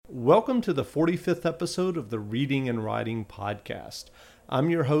Welcome to the 45th episode of the Reading and Writing Podcast. I'm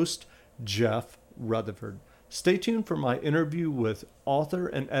your host, Jeff Rutherford. Stay tuned for my interview with author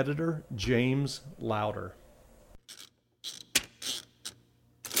and editor James Lowder.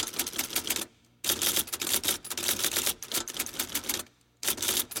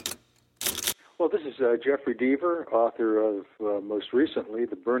 Well, this is Jeffrey Deaver, author of most recently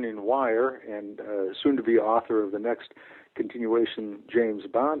The Burning Wire, and soon to be author of the next continuation James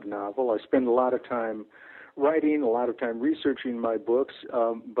Bond novel. I spend a lot of time writing, a lot of time researching my books,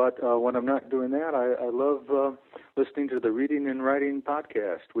 but when I'm not doing that, I love listening to the Reading and Writing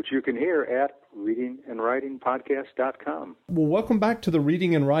Podcast, which you can hear at readingandwritingpodcast.com. Well, welcome back to the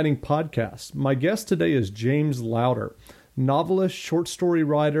Reading and Writing Podcast. My guest today is James Lowder, novelist, short story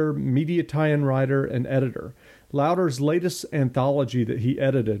writer, media tie-in writer, and editor. Lowder's latest anthology that he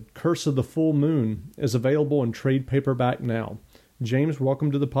edited, Curse of the Full Moon, is available in trade paperback now. James,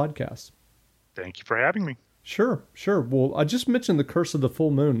 welcome to the podcast. Thank you for having me. Sure. Well, I just mentioned The Curse of the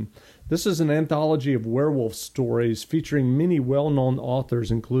Full Moon. This is an anthology of werewolf stories featuring many well-known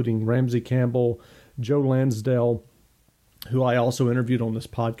authors, including Ramsey Campbell, Joe Lansdale, who I also interviewed on this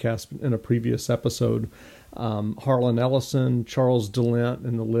podcast in a previous episode, Harlan Ellison, Charles DeLint,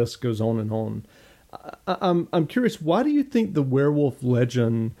 and the list goes on and on. I'm curious, why do you think the werewolf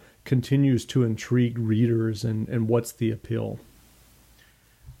legend continues to intrigue readers, and what's the appeal?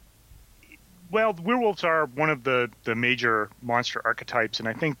 Well, werewolves are one of the major monster archetypes, and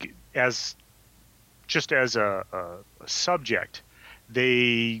I think as a subject,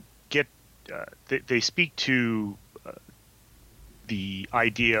 they speak to the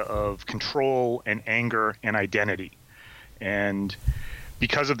idea of control and anger and identity. And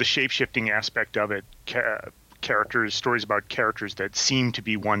because of the shape-shifting aspect of it, stories about characters that seem to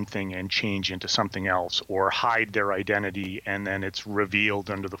be one thing and change into something else, or hide their identity and then it's revealed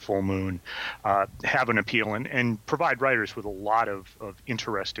under the full moon, have an appeal and provide writers with a lot of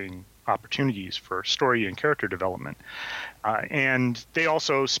interesting opportunities for story and character development. And they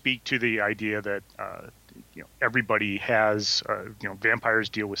also speak to the idea that everybody has, vampires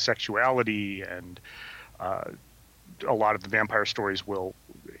deal with sexuality, and a lot of the vampire stories will,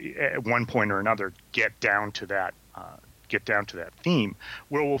 at one point or another, get down to that theme.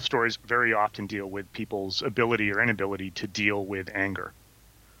 Werewolf stories very often deal with people's ability or inability to deal with anger.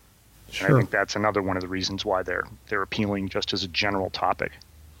 Sure. And I think that's another one of the reasons why they're appealing just as a general topic.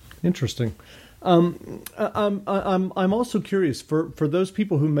 Interesting. I'm also curious for those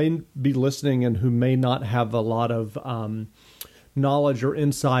people who may be listening and who may not have a lot of knowledge or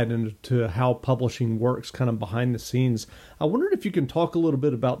insight into how publishing works kind of behind the scenes. I wondered if you can talk a little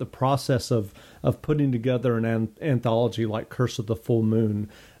bit about the process of putting together an anthology like Curse of the Full Moon,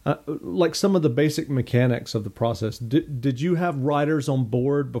 like some of the basic mechanics of the process. Did you have writers on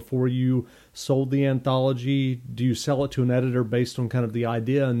board before you sold the anthology? Do you sell it to an editor based on kind of the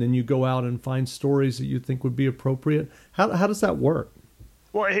idea, and then you go out and find stories that you think would be appropriate? How does that work?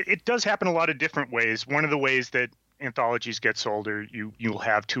 Well, it does happen a lot of different ways. One of the ways that anthologies get sold, or you'll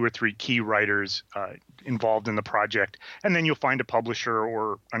have 2 or 3 key writers involved in the project, and then you'll find a publisher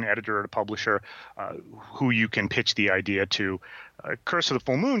or an editor at a publisher who you can pitch the idea to. Curse of the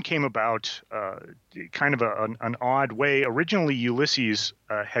Full Moon came about kind of an odd way. Originally, Ulysses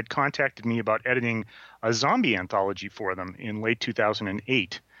had contacted me about editing a zombie anthology for them in late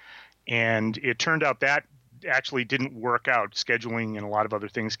 2008, and it turned out that actually didn't work out. Scheduling and a lot of other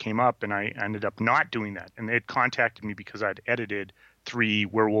things came up, and I ended up not doing that. And they had contacted me because I'd edited 3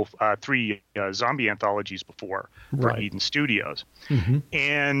 zombie anthologies before for Eden Studios. Mm-hmm.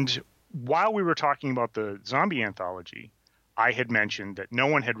 And while we were talking about the zombie anthology, I had mentioned that no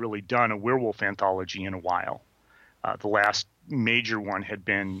one had really done a werewolf anthology in a while. The last major one had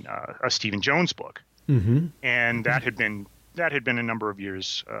been a Stephen Jones book, mm-hmm. and that had been a number of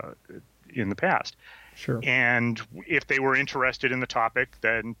years in the past. Sure. And if they were interested in the topic,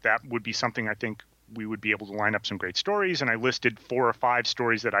 then that would be something I think we would be able to line up some great stories. And I listed 4 or 5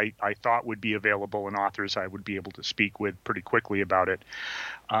 stories that I thought would be available, and authors I would be able to speak with pretty quickly about it.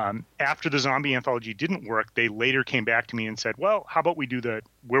 After the zombie anthology didn't work, they later came back to me and said, well, how about we do the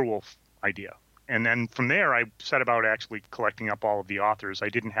werewolf idea? And then from there, I set about actually collecting up all of the authors. I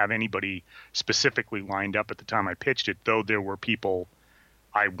didn't have anybody specifically lined up at the time I pitched it, though there were people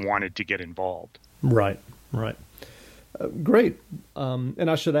I wanted to get involved. Right. Great. And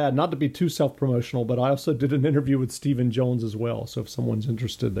I should add, not to be too self-promotional, but I also did an interview with Stephen Jones as well. So if someone's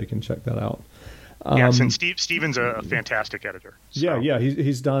interested, they can check that out. Yes, and Stephen's a fantastic editor. So. Yeah,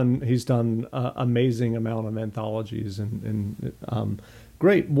 he's done amazing amount of anthologies and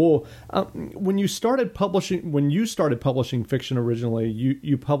Great. Well, when you started publishing fiction originally,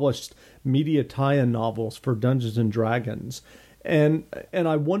 you published media tie-in novels for Dungeons and Dragons, and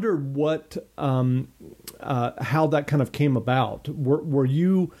I wondered what how that kind of came about. Were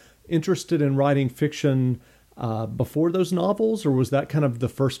you interested in writing fiction before those novels, or was that kind of the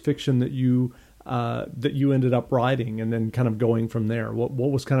first fiction that you ended up writing, and then kind of going from there?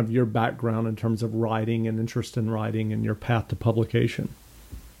 What was kind of your background in terms of writing and interest in writing and your path to publication?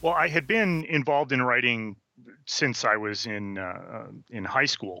 Well, I had been involved in writing since I was in high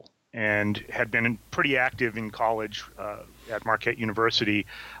school, and had been pretty active in college at Marquette University.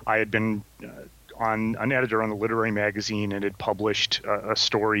 I had been an editor on the literary magazine and had published a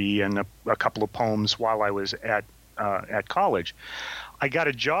story and a couple of poems while I was at college. I got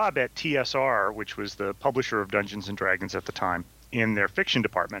a job at TSR, which was the publisher of Dungeons and Dragons at the time, in their fiction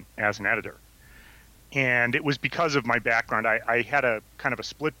department as an editor. And it was because of my background. I had a kind of a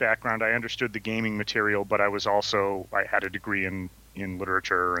split background. I understood the gaming material, but I had a degree in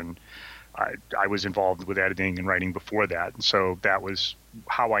literature, and I was involved with editing and writing before that. And so that was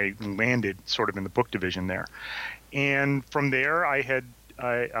how I landed sort of in the book division there. And from there, I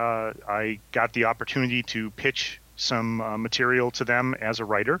got the opportunity to pitch some material to them as a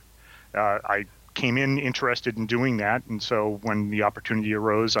writer. I came in interested in doing that, and so when the opportunity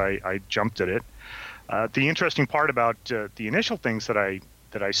arose, I jumped at it. The interesting part about the initial things that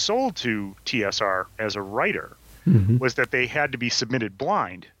I sold to TSR as a writer was that they had to be submitted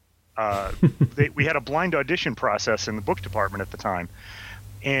blind. We had a blind audition process in the book department at the time.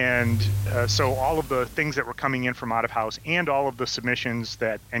 And so all of the things that were coming in from out of house and all of the submissions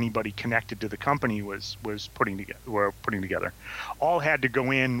that anybody connected to the company was putting together all had to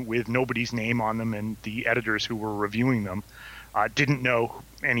go in with nobody's name on them, and the editors who were reviewing them didn't know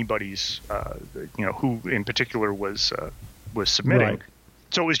anybody's who in particular was submitting. Right.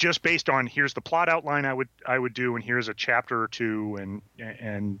 So it was just based on, here's the plot outline I would do, and here's a chapter or two,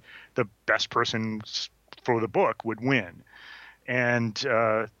 and the best person for the book would win. And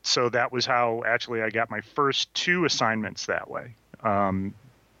so that was how actually I got my first 2 assignments that way,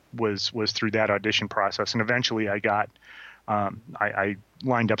 was through that audition process. And eventually I got, I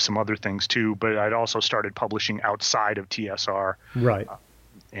lined up some other things too, but I'd also started publishing outside of TSR. Right.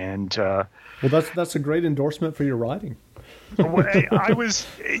 Well, that's a great endorsement for your writing. I was,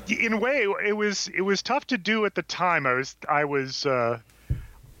 in a way, it was tough to do at the time. It was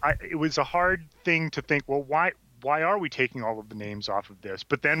a hard thing to think, well, why are we taking all of the names off of this?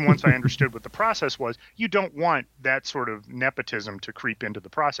 But then once I understood what the process was, you don't want that sort of nepotism to creep into the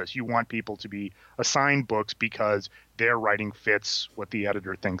process. You want people to be assigned books because their writing fits what the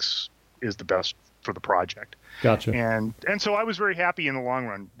editor thinks is the best for the project. Gotcha. And so I was very happy in the long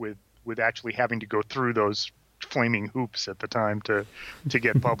run with actually having to go through those flaming hoops at the time to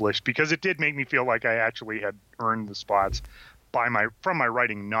get published, because it did make me feel like I actually had earned the spots from my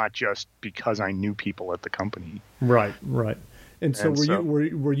writing, not just because I knew people at the company. Right. And so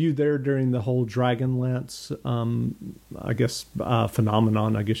were you there during the whole Dragonlance, I guess,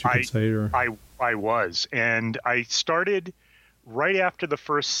 phenomenon, I guess you could say? Or I was, and I started right after the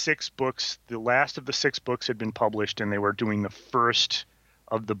first 6 books. The last of the 6 books had been published, and they were doing the first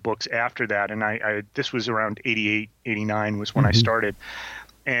of the books after that. And I this was around 88, 89 was when I started.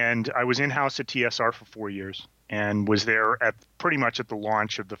 And I was in-house at TSR for 4 years and was there at pretty much at the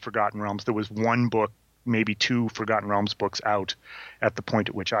launch of the Forgotten Realms. There was 1 book, maybe 2 Forgotten Realms books out at the point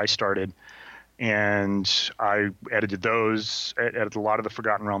at which I started. And I edited those, edited a lot of the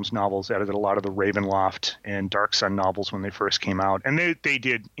Forgotten Realms novels, edited a lot of the Ravenloft and Dark Sun novels when they first came out. And they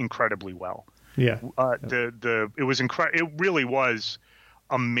did incredibly well. Yeah. It really was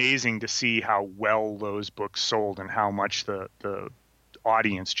amazing to see how well those books sold and how much the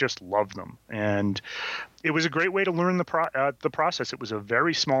audience just loved them. And it was a great way to learn the process. It was a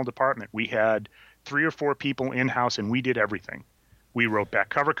very small department. We had 3 or 4 people in-house, and we did everything. We wrote back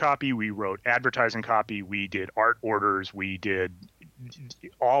cover copy, we wrote advertising copy, we did art orders, we did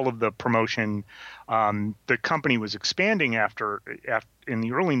all of the promotion. The company was expanding after in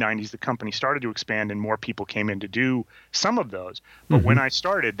the early 90s. The company started to expand, and more people came in to do some of those. But when I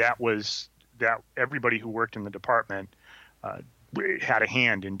started, that everybody who worked in the department had a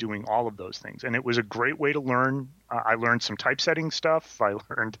hand in doing all of those things, and it was a great way to learn. I learned some typesetting stuff. I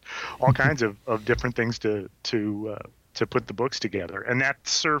learned all kinds of different things to put the books together, and that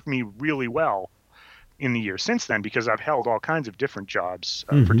served me really well in the years since then, because I've held all kinds of different jobs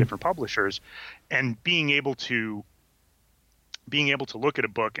for different publishers, and being able to look at a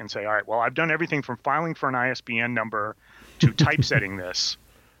book and say, all right, well, I've done everything from filing for an ISBN number to typesetting this.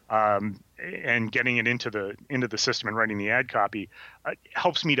 and getting it into the system and writing the ad copy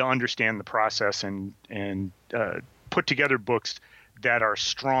helps me to understand the process and put together books that are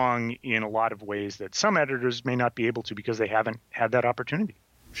strong in a lot of ways that some editors may not be able to because they haven't had that opportunity.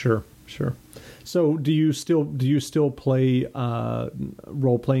 Sure. So do you still play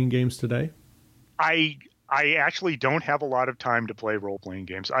role-playing games today? I actually don't have a lot of time to play role-playing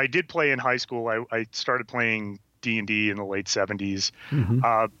games. I did play in high school. I started playing D&D in the late 70s.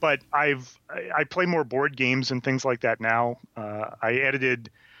 But I play more board games and things like that now. I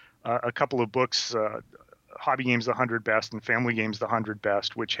edited a couple of books, Hobby Games the 100 Best and Family Games the 100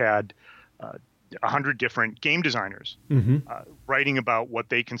 Best, which had 100 different game designers writing about what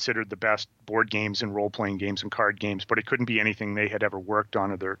they considered the best board games and role-playing games and card games, but it couldn't be anything they had ever worked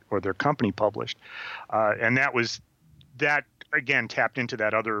on or their company published. And that again tapped into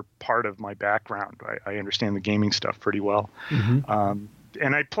that other part of my background. I understand the gaming stuff pretty well.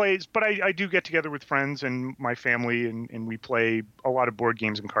 And I play, but I do get together with friends and my family, and we play a lot of board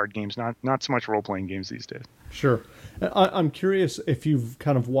games and card games, not so much role-playing games these days. Sure. I'm curious if you've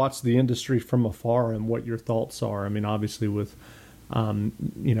kind of watched the industry from afar and what your thoughts are. I mean, obviously with,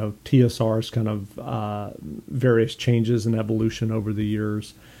 TSR's kind of various changes and evolution over the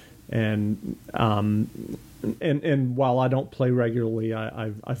years. And while I don't play regularly,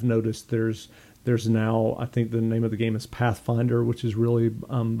 I've noticed there's now, I think the name of the game is Pathfinder, which is really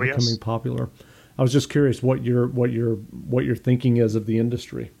becoming popular. I was just curious what your thinking is of the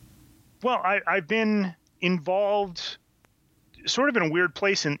industry. Well, I've been involved sort of in a weird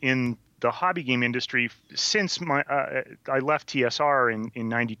place in the hobby game industry since I left TSR in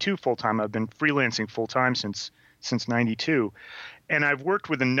 92 full time. I've been freelancing full time since 92. And I've worked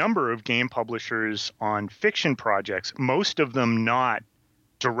with a number of game publishers on fiction projects, most of them not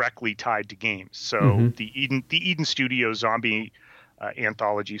directly tied to games. So the Eden Studio zombie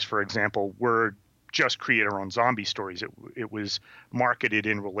anthologies, for example, were just creator-owned zombie stories. It was marketed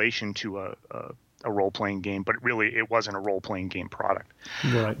in relation to a role-playing game, but really it wasn't a role-playing game product.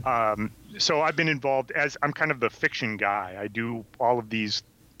 Right. So I've been involved as I'm kind of the fiction guy. I do all of these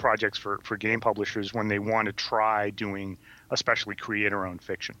projects for game publishers when they want to try doing especially creator-owned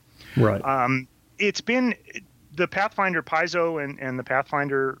fiction. Right. It's been the Pathfinder Paizo and the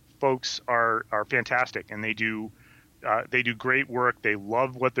Pathfinder folks are fantastic, and they do great work. They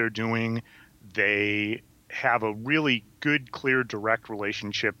love what they're doing. They have a really good, clear, direct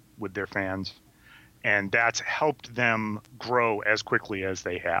relationship with their fans, and that's helped them grow as quickly as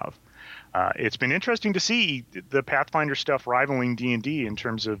they have. It's been interesting to see the Pathfinder stuff rivaling D&D in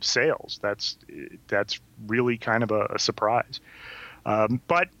terms of sales. That's really kind of a surprise.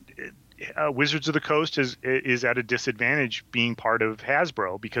 But Wizards of the Coast is at a disadvantage being part of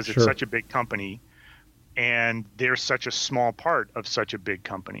Hasbro because it's such a big company, and they're such a small part of such a big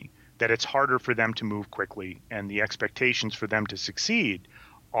company that it's harder for them to move quickly, and the expectations for them to succeed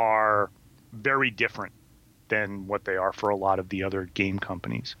are very different than what they are for a lot of the other game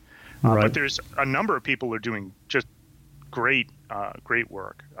companies. Right. But there's a number of people who are doing just great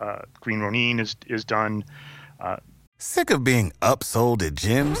work. Green Ronin is done. Sick of being upsold at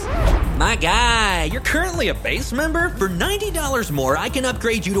gyms? My guy, you're currently a base member? For $90 more, I can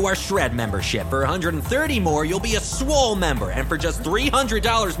upgrade you to our Shred membership. For $130 more, you'll be a Swole member. And for just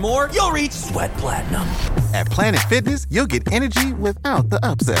 $300 more, you'll reach Sweat Platinum. At Planet Fitness, you'll get energy without the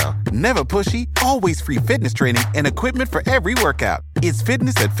upsell. Never pushy, always free fitness training and equipment for every workout. It's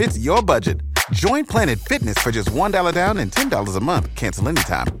fitness that fits your budget. Join Planet Fitness for just $1 down and $10 a month. Cancel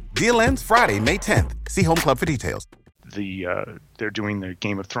anytime. Deal ends Friday, May 10th. See Home Club for details. They're doing the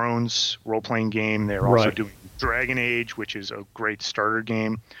Game of Thrones role-playing game. They're also doing Dragon Age, which is a great starter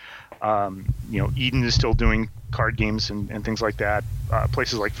game. Eden is still doing card games and things like that.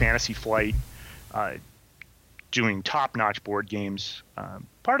 Places like Fantasy Flight doing top-notch board games.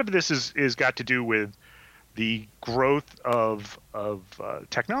 Part of this is got to do with the growth of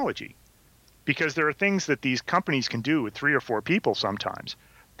technology, because there are things that these companies can do with 3 or 4 people sometimes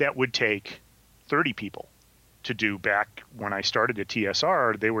that would take 30 people to do. Back when I started at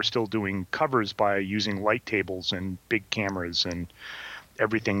TSR, they were still doing covers by using light tables and big cameras, and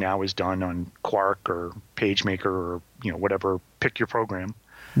everything now is done on Quark or PageMaker or whatever, pick your program.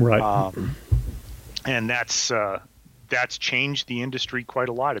 Right. And that's changed the industry quite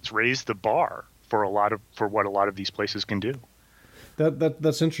a lot. It's raised the bar for what a lot of these places can do.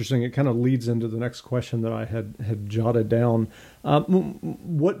 That's interesting. It kind of leads into the next question that I had jotted down.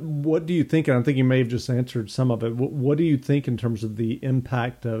 What do you think? And I think you may have just answered some of it. What do you think in terms of the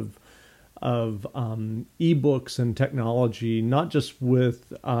impact of ebooks and technology, not just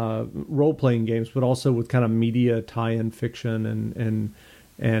with role playing games, but also with kind of media tie-in fiction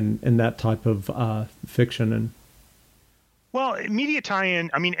and that type of fiction. And well, media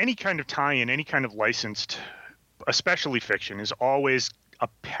tie-in, I mean, any kind of tie-in, any kind of licensed, especially fiction, is always a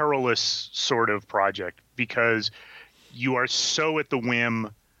perilous sort of project because you are so at the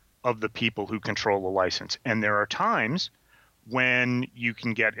whim of the people who control the license. And there are times when you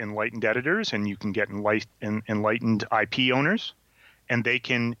can get enlightened editors and you can get enlightened IP owners, and they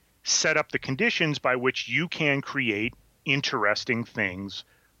can set up the conditions by which you can create interesting things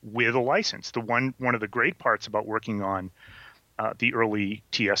with a license. One of the great parts about working on the early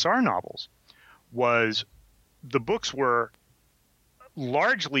TSR novels was the books were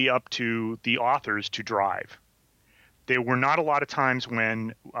largely up to the authors to drive. There were not a lot of times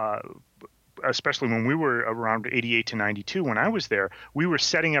when, especially when we were around 88 to 92, when I was there, we were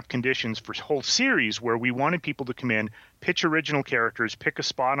setting up conditions for whole series where we wanted people to come in, pitch original characters, pick a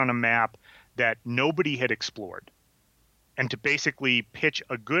spot on a map that nobody had explored, and to basically pitch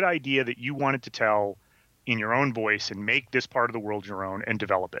a good idea that you wanted to tell in your own voice and make this part of the world your own and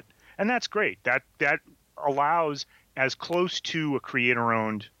develop it. And that's great. That allows as close to a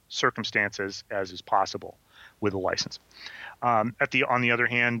creator-owned circumstance as is possible with a license. On the other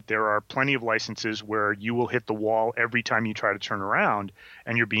hand, there are plenty of licenses where you will hit the wall every time you try to turn around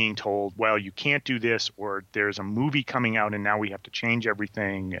and you're being told, well, you can't do this, or there's a movie coming out and now we have to change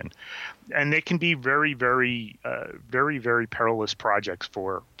everything. And they can be very, very, very, very perilous projects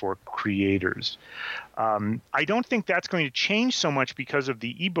for creators. I don't think that's going to change so much because of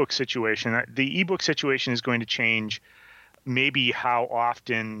the ebook situation. The ebook situation is going to change maybe how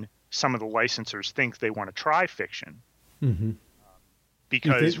often some of the licensors think they want to try fiction. Mm-hmm.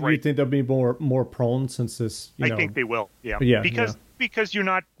 Because you think they'll be more prone since this? I think they will. Yeah. Because you're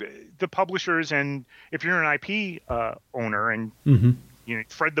not the publishers, and if you're an IP owner and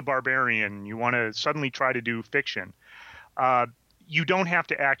Fred the Barbarian, you want to suddenly try to do fiction. You don't have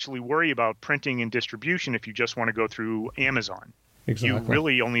to actually worry about printing and distribution if you just want to go through Amazon. Exactly. You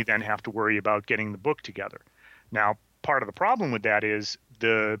really only then have to worry about getting the book together. Now, part of the problem with that is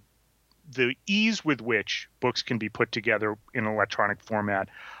the ease with which books can be put together in an electronic format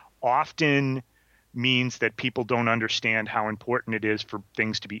often means that people don't understand how important it is for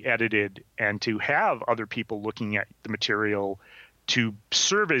things to be edited and to have other people looking at the material to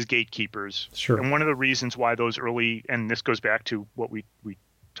serve as gatekeepers. Sure. And one of the reasons why those early, and this goes back to what we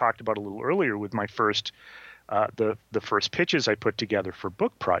talked about a little earlier with my first, the first pitches I put together for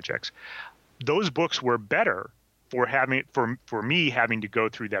book projects, those books were better for me having to go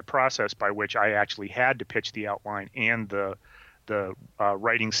through that process by which I actually had to pitch the outline and the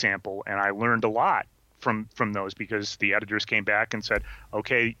writing sample, and I learned a lot from those because the editors came back and said,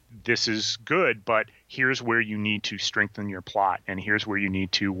 okay, this is good, but here's where you need to strengthen your plot, and here's where you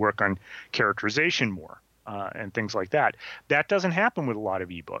need to work on characterization more, and things like that. That doesn't happen with a lot of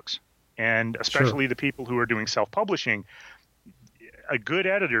ebooks, and especially the people who are doing self-publishing. A good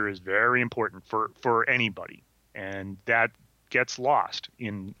editor is very important for anybody. And that gets lost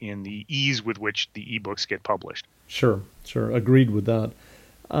in the ease with which the ebooks get published. Sure. Agreed with that.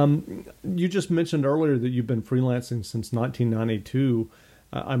 You just mentioned earlier that you've been freelancing since 1992.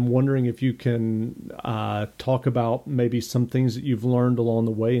 I'm wondering if you can talk about maybe some things that you've learned along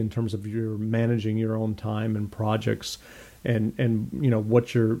the way in terms of your managing your own time and projects, and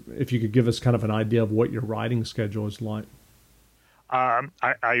if you could give us kind of an idea of what your writing schedule is like.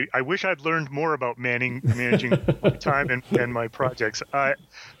 I wish I'd learned more about managing my time and my projects.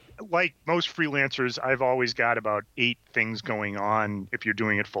 Like most freelancers, I've always got about 8 things going on. If you're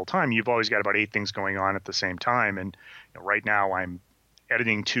doing it full time, you've always got about 8 things going on at the same time. And right now I'm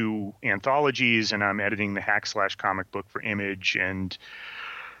editing 2 anthologies, and I'm editing the Hack/comic book for Image, and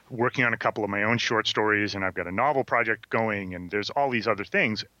working on a couple of my own short stories, and I've got a novel project going, and there's all these other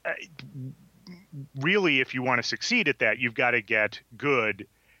things. Really, if you want to succeed at that, you've got to get good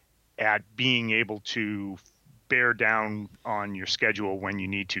at being able to bear down on your schedule when you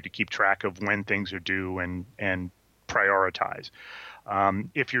need to keep track of when things are due and prioritize.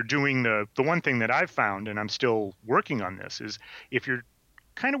 If you're doing the one thing that I've found, and I'm still working on this, is if you're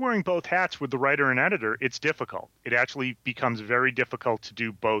kind of wearing both hats with the writer and editor, it's difficult. It actually becomes very difficult to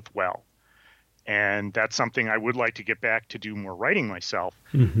do both well. And that's something I would like to get back to do more writing myself.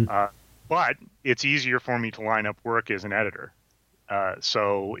 Mm-hmm. But it's easier for me to line up work as an editor.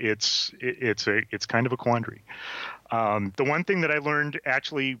 So it's kind of a quandary. The one thing that I learned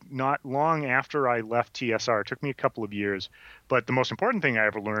actually not long after I left TSR, it took me a couple of years, but the most important thing I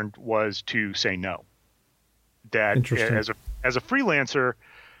ever learned was to say no. That as a freelancer,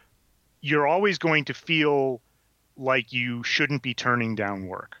 you're always going to feel like you shouldn't be turning down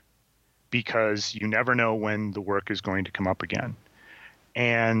work because you never know when the work is going to come up again.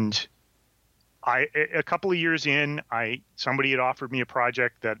 And a couple of years in, somebody had offered me a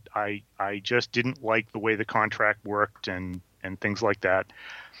project that I just didn't like the way the contract worked and things like that.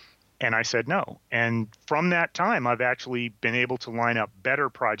 And I said no. And from that time, I've actually been able to line up better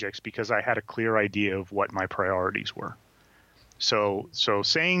projects because I had a clear idea of what my priorities were. So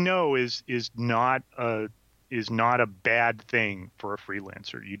saying no is not a bad thing for a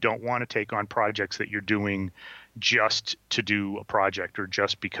freelancer. You don't want to take on projects that you're doing just to do a project or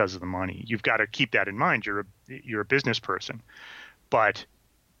just because of the money. You've got to keep that in mind. You're a business person, but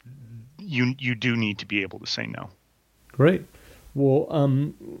you do need to be able to say no. Great.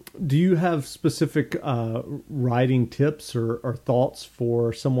 Well, do you have specific writing tips or thoughts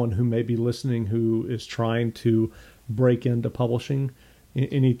for someone who may be listening who is trying to break into publishing?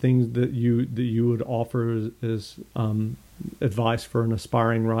 Anything that you would offer as advice for an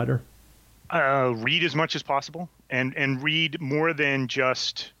aspiring writer? Read as much as possible, and read more than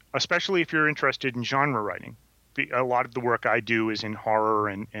just, especially if you're interested in genre writing. A lot of the work I do is in horror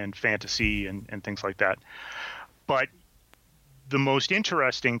and fantasy and things like that. But the most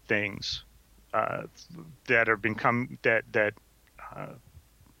interesting things that have become that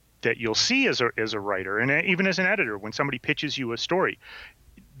you'll see as a writer, and even as an editor, when somebody pitches you a story,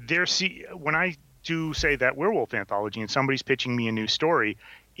 when I do say that werewolf anthology and somebody's pitching me a new story,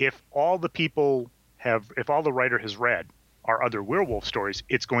 if all the writer has read are other werewolf stories,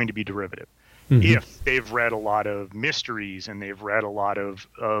 it's going to be derivative. Mm-hmm. If they've read a lot of mysteries and they've read a lot of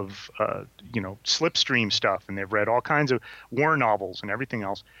slipstream stuff and they've read all kinds of war novels and everything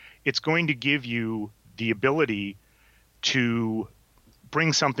else, it's going to give you the ability to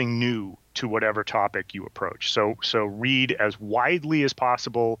bring something new to whatever topic you approach. So read as widely as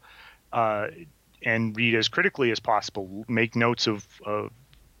possible and read as critically as possible. Make notes of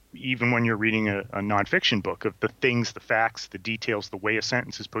even when you're reading a nonfiction book, of the things, the facts, the details, the way a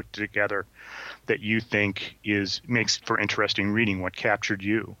sentence is put together that you think makes for interesting reading, what captured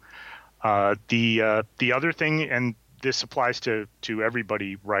you. The other thing, and this applies to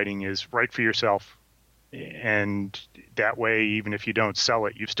everybody writing, is write for yourself. And that way, even if you don't sell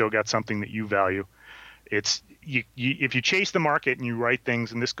it, you've still got something that you value. If you chase the market and you write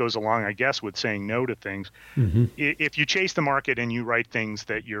things, and this goes along, I guess, with saying no to things. Mm-hmm. If you chase the market and you write things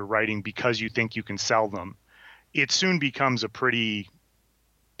that you're writing because you think you can sell them, it soon becomes a pretty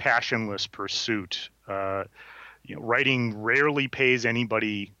passionless pursuit. Writing rarely pays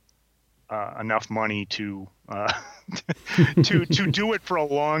anybody enough money to do it for a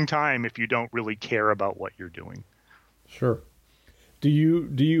long time if you don't really care about what you're doing. Sure. Do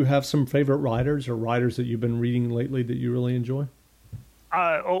you have some favorite writers or writers that you've been reading lately that you really enjoy?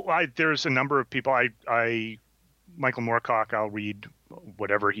 There's a number of people. Michael Moorcock, I'll read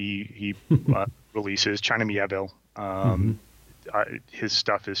whatever he releases. China Miéville, his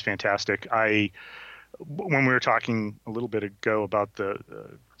stuff is fantastic. When we were talking a little bit ago about the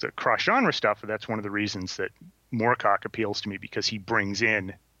cross-genre stuff, that's one of the reasons that Moorcock appeals to me, because he brings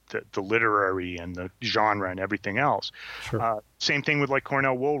in the literary and the genre and everything else. Sure. Same thing with like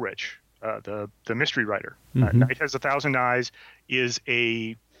Cornell Woolrich, the mystery writer. Mm-hmm. Night Has 1,000 Eyes is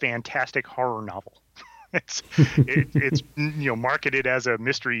a fantastic horror novel. It's marketed as a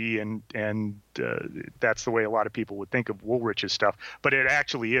mystery, and that's the way a lot of people would think of Woolrich's stuff, but it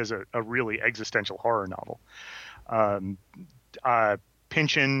actually is a really existential horror novel.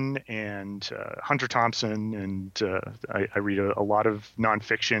 Pynchon and Hunter Thompson, and I read a lot of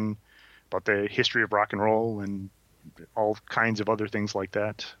nonfiction about the history of rock and roll and all kinds of other things like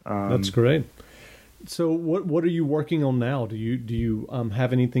that. That's great. So what are you working on now? Do you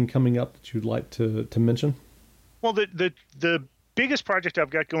have anything coming up that you'd like to mention? Well, the biggest project I've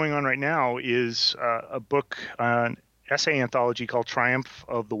got going on right now is a book, an essay anthology called Triumph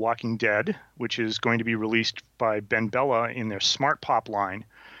of the Walking Dead, which is going to be released by Ben Bella in their Smart Pop line.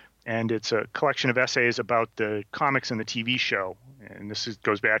 And it's a collection of essays about the comics and the TV show. And this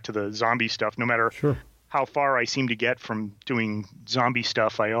goes back to the zombie stuff. No matter how far I seem to get from doing zombie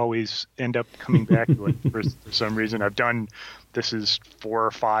stuff, I always end up coming back to it for some reason. This is 4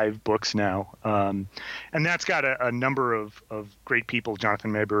 or 5 books now. And that's got a number of great people,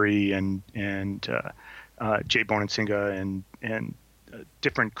 Jonathan Maybury and Jay Bonansinga and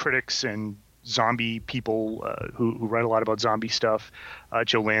different critics and zombie people who write a lot about zombie stuff.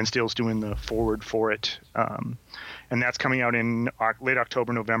 Joe Lansdale's doing the foreword for it. And that's coming out in late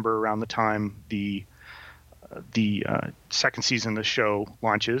October, November, around the time the second season of the show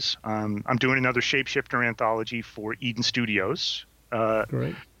launches. I'm doing another Shapeshifter anthology for Eden Studios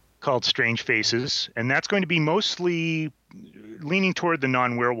called Strange Faces. And that's going to be mostly leaning toward the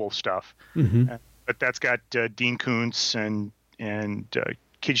non-werewolf stuff. Mm-hmm. But that's got Dean Koontz and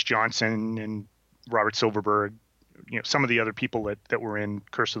Kij Johnson and Robert Silverberg, some of the other people that were in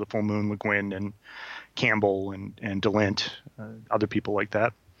Curse of the Full Moon, Le Guin and Campbell and DeLint, other people like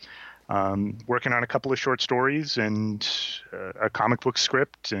that. Working on a couple of short stories and a comic book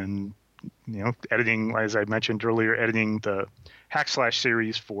script, and editing, as I mentioned earlier, editing the Hack Slash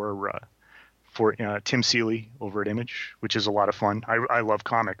series for Tim Seeley over at Image, which is a lot of fun. I love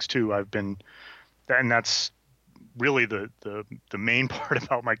comics too. And that's really the main part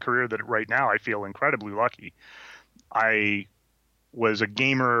about my career, that right now I feel incredibly lucky. I was a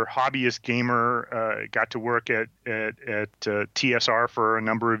hobbyist gamer, got to work at TSR for a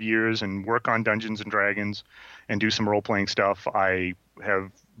number of years and work on Dungeons and Dragons and do some role-playing stuff. I have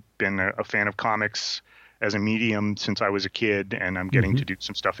been a fan of comics as a medium since I was a kid, and I'm getting to do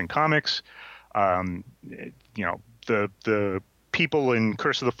some stuff in comics. The people in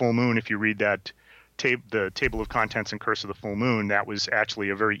Curse of the Full Moon, if you read that the table of contents in Curse of the Full Moon, that was actually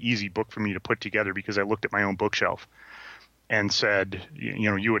a very easy book for me to put together, because I looked at my own bookshelf and said,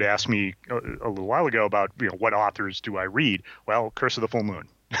 you had asked me a little while ago about, what authors do I read? Well, Curse of the Full Moon.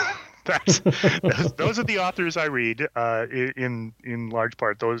 Those are the authors I read, in large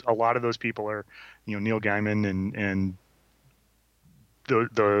part. A lot of those people are, Neil Gaiman and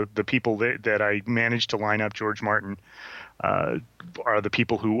the people that I managed to line up, George Martin, are the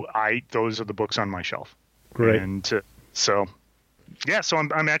people those are the books on my shelf. Great. And so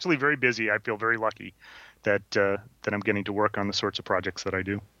I'm actually very busy. I feel very lucky that I'm getting to work on the sorts of projects that I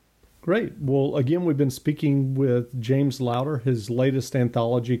do. Great. Well, again, we've been speaking with James Lowder. His latest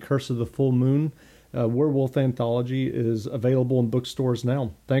anthology, Curse of the Full Moon, Werewolf Anthology, is available in bookstores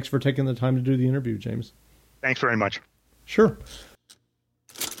now. Thanks for taking the time to do the interview, James. Thanks very much. Sure.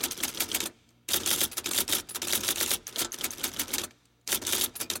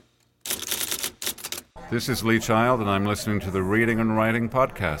 This is Lee Child, and I'm listening to the Reading and Writing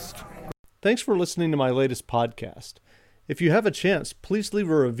Podcast. Thanks for listening to my latest podcast. If you have a chance, please leave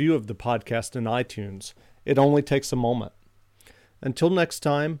a review of the podcast in iTunes. It only takes a moment. Until next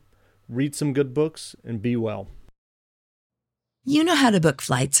time, read some good books and be well. You know how to book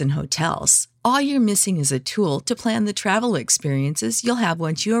flights and hotels. All you're missing is a tool to plan the travel experiences you'll have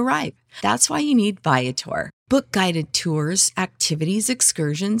once you arrive. That's why you need Viator. Book guided tours, activities,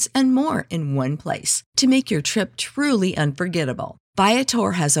 excursions, and more in one place to make your trip truly unforgettable.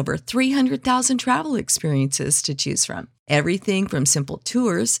 Viator has over 300,000 travel experiences to choose from. Everything from simple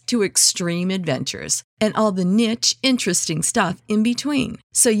tours to extreme adventures, and all the niche, interesting stuff in between.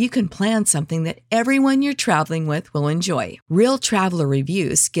 So you can plan something that everyone you're traveling with will enjoy. Real traveler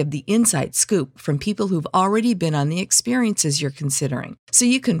reviews give the inside scoop from people who've already been on the experiences you're considering, so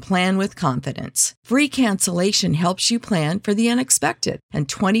you can plan with confidence. Free cancellation helps you plan for the unexpected, and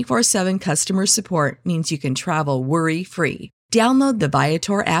 24/7 customer support means you can travel worry-free. Download the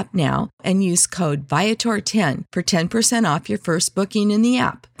Viator app now and use code Viator10 for 10% off your first booking in the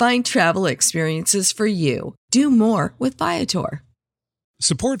app. Find travel experiences for you. Do more with Viator.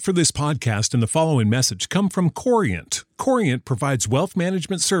 Support for this podcast and the following message come from Corient. Corient provides wealth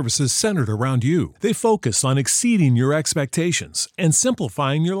management services centered around you. They focus on exceeding your expectations and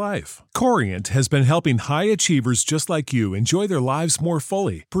simplifying your life. Corient has been helping high achievers just like you enjoy their lives more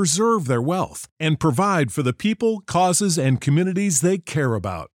fully, preserve their wealth, and provide for the people, causes, and communities they care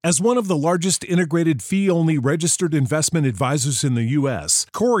about. As one of the largest integrated fee-only registered investment advisors in the U.S.,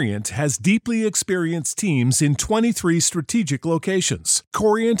 Corient has deeply experienced teams in 23 strategic locations.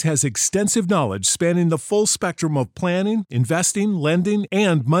 Corient has extensive knowledge spanning the full spectrum of planning, investing, lending,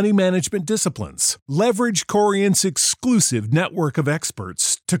 and money management disciplines. Leverage Corient's exclusive network of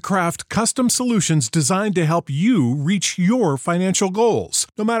experts to craft custom solutions designed to help you reach your financial goals,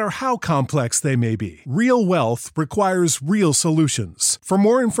 no matter how complex they may be. Real wealth requires real solutions. For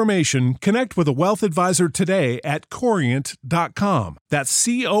more information, connect with a wealth advisor today at Corient.com. That's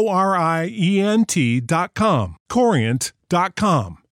Corient.com. Corient.com.